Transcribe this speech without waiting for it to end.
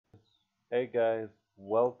Hey guys,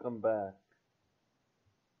 welcome back.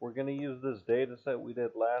 We're going to use this data set we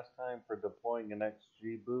did last time for deploying an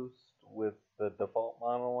XGBoost with the default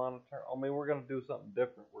model monitor. Only we're going to do something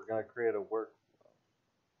different. We're going to create a workflow.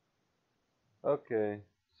 Okay,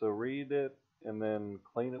 so read it and then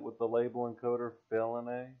clean it with the label encoder, fill in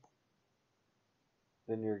A.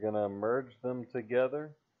 Then you're going to merge them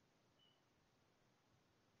together.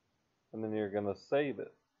 And then you're going to save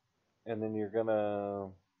it. And then you're going to,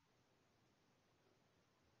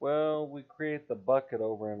 well, we create the bucket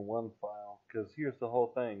over in one file, because here's the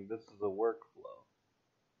whole thing. This is a workflow.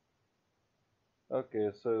 Okay,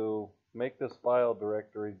 so make this file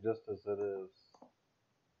directory just as it is.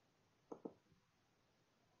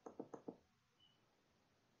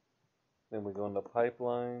 Then we go into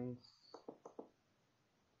pipelines.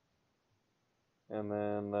 And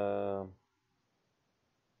then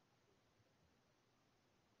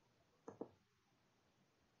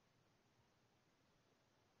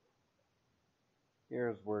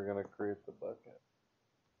here's where we're going to create the bucket.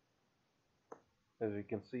 As you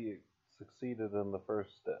can see, it succeeded in the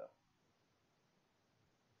first step.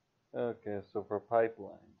 Okay, so for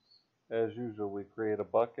pipelines, as usual, we create a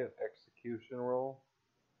bucket execution role.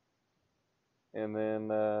 And then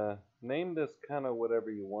name this kind of whatever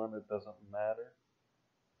you want. It doesn't matter,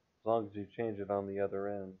 as long as you change it on the other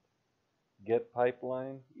end. Get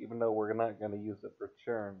pipeline, even though we're not going to use it for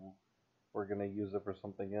churn, we're going to use it for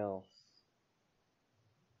something else.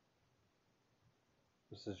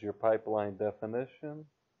 This is your pipeline definition.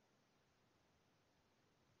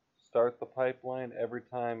 Start the pipeline. Every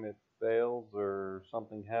time it fails or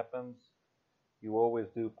something happens, you always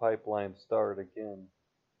do pipeline start again.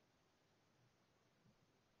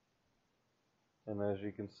 And as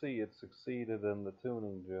you can see, it succeeded in the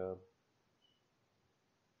tuning job.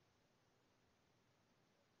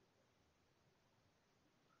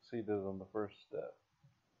 Succeeded in the first step.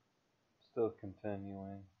 Still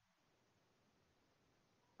continuing.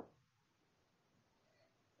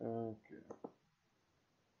 Okay.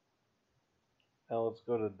 Now let's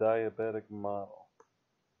go to Diabetic Model.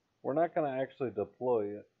 We're not going to actually deploy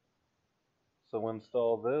it. So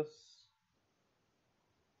install this.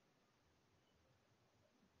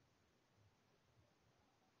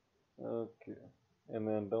 Okay. And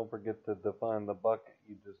then don't forget to define the bucket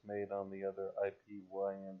you just made on the other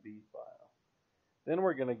IPYNB file. Then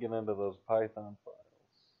we're going to get into those Python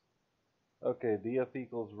files. Okay, df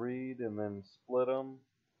equals read, and then split them.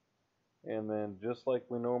 And then just like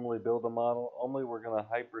we normally build a model, only we're going to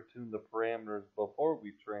hyper-tune the parameters before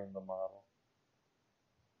we train the model.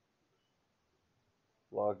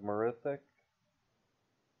 Logarithmic,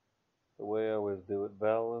 the way I always do it,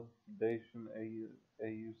 validation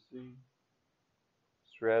AUC,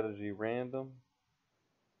 strategy random,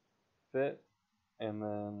 fit, and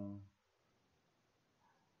then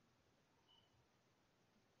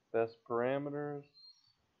best parameters.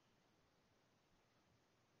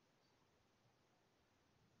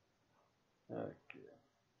 Okay.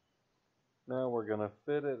 Now we're going to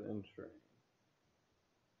fit it and train.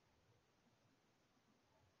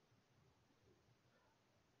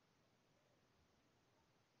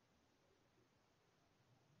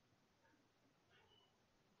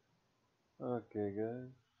 Okay,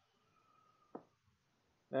 guys.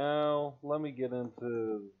 Now let me get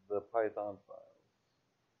into the Python files.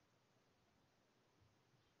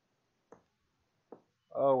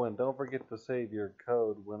 Oh, and don't forget to save your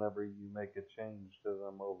code whenever you make a change to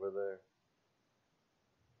them over there.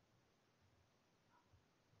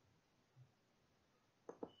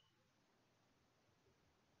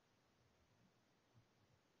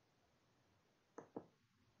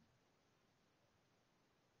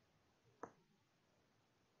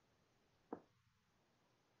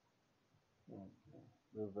 Okay.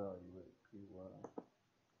 Evaluate PY.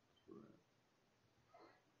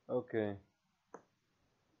 Okay.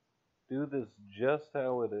 Do this just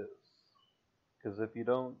how it is. Because if you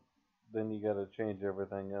don't, then you got to change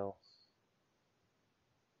everything else.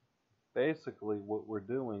 Basically, what we're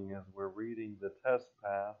doing is we're reading the test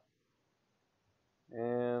path,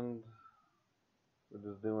 and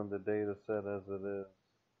we're just doing the data set as it is.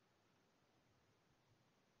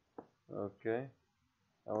 Okay.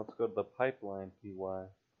 Now let's go to the pipeline py,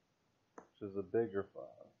 which is a bigger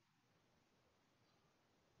file.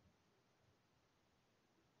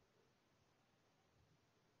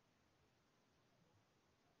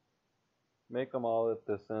 Make them all at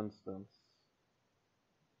this instance.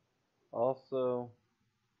 Also,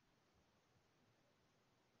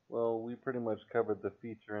 well, we pretty much covered the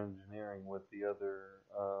feature engineering with the other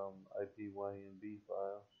IPYNB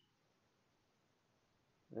file.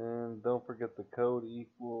 And don't forget the code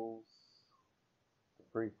equals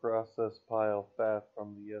pre-processed pile fat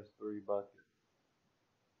from the S3 bucket.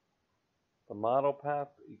 The model path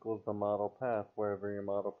equals the model path wherever your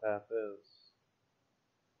model path is.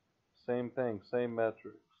 Same thing, same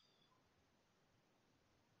metrics.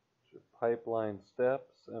 Your pipeline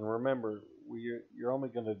steps, and remember, you're only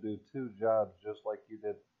going to do 2 jobs just like you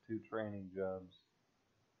did 2 training jobs.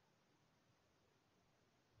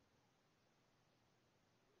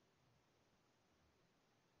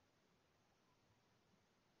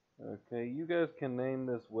 Okay, you guys can name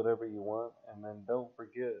this whatever you want, and then don't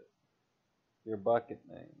forget your bucket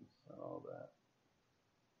names and all that.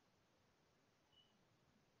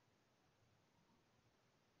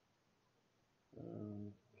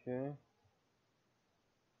 Okay.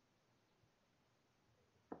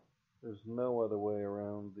 There's no other way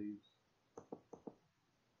around these.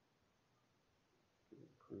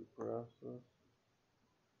 Pre-process.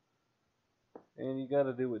 And you got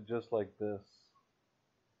to do it just like this.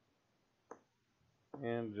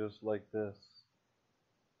 And just like this.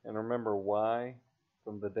 And remember Y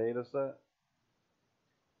from the data set?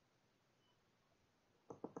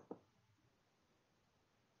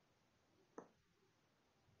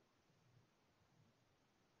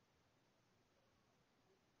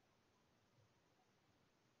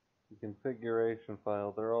 The configuration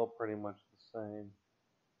file, they're all pretty much the same.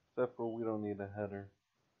 Except for we don't need a header.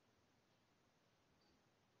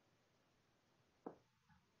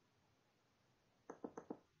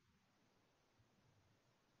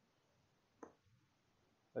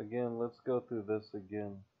 Again, let's go through this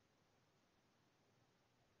again.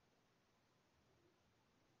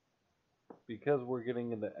 Because we're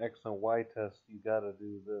getting into X and Y tests, you gotta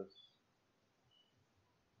do this.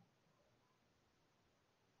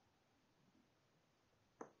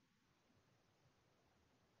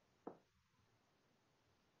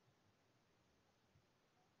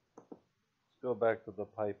 Let's go back to the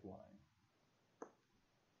pipeline.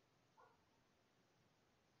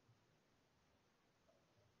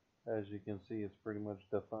 As you can see, it's pretty much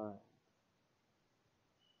defined.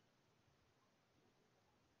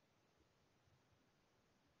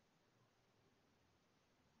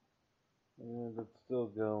 And it's still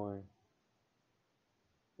going.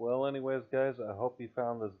 Well, anyways, guys, I hope you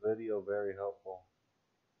found this video very helpful.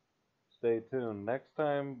 Stay tuned. Next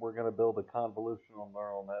time, we're going to build a convolutional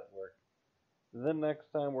neural network. Then next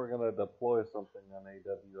time, we're going to deploy something on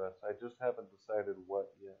AWS. I just haven't decided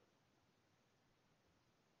what yet.